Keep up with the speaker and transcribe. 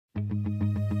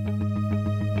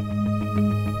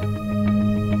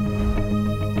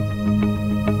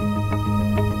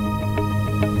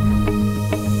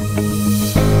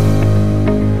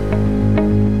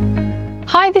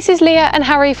this is Leah and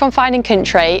Harry from Finding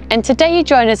Country, and today you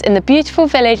join us in the beautiful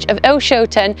village of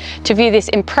Ilshilton to view this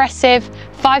impressive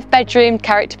 5-bedroom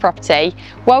character property.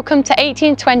 Welcome to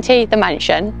 1820 The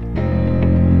Mansion.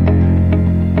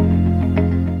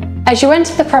 As you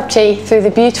enter the property through the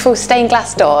beautiful stained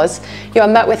glass doors, you are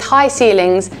met with high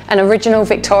ceilings and original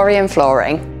Victorian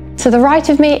flooring. To the right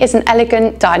of me is an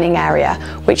elegant dining area,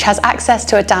 which has access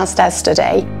to a downstairs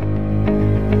study.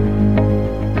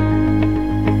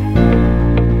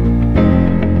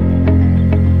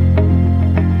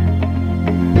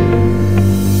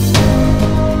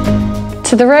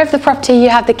 To the rear of the property you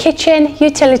have the kitchen,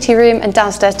 utility room and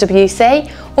downstairs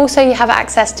WC. Also you have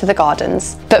access to the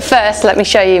gardens. But first let me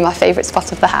show you my favourite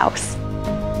spot of the house.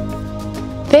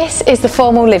 This is the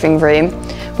formal living room,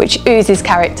 which oozes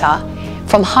character.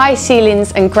 From high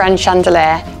ceilings and grand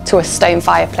chandelier to a stone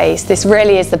fireplace, this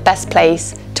really is the best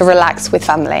place to relax with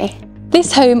family.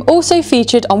 This home also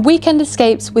featured on Weekend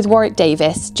Escapes with Warwick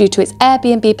Davis due to its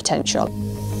Airbnb potential.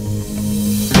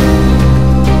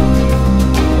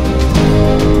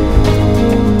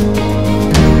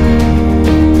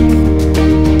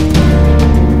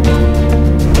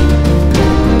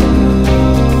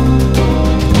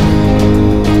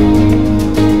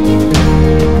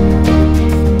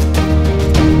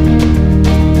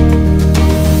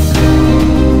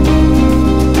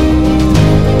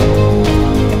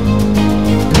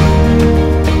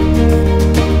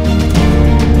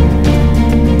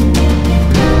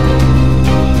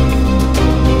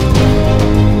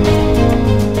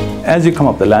 As you come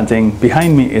up the landing,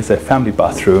 behind me is a family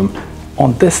bathroom.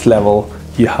 On this level,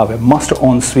 you have a master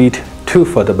ensuite, 2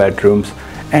 further bedrooms,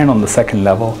 and on the second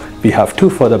level, we have 2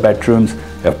 further bedrooms,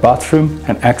 a bathroom,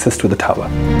 and access to the tower.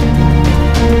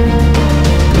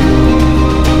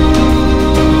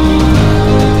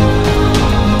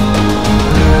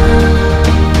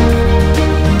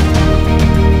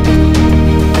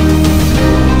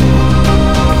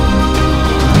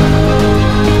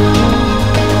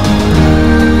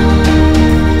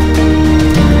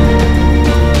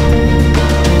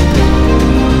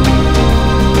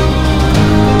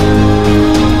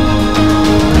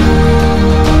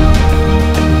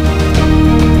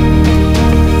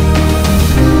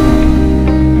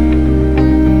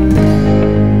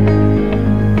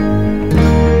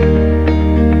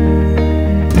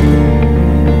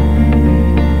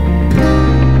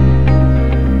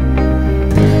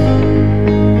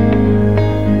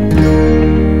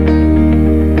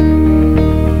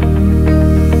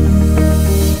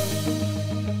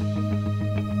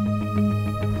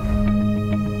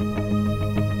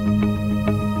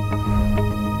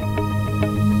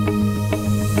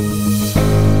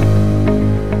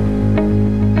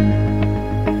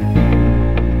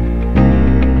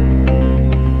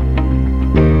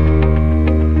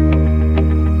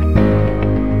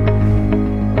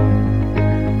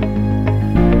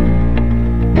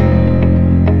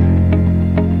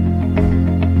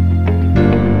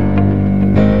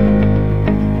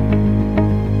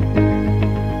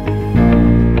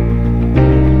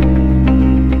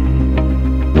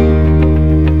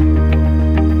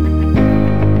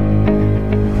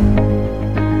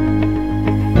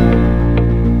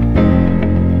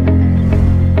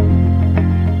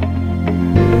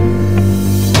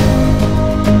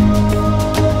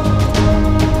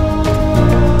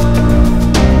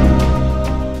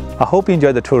 I hope you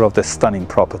enjoyed the tour of this stunning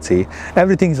property.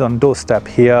 Everything is on doorstep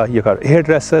here. You got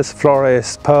hairdressers,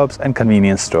 florists, pubs and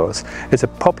convenience stores. It's a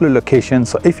popular location,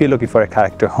 so if you're looking for a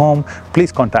character home,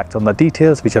 please contact on the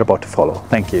details which are about to follow.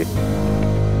 Thank you.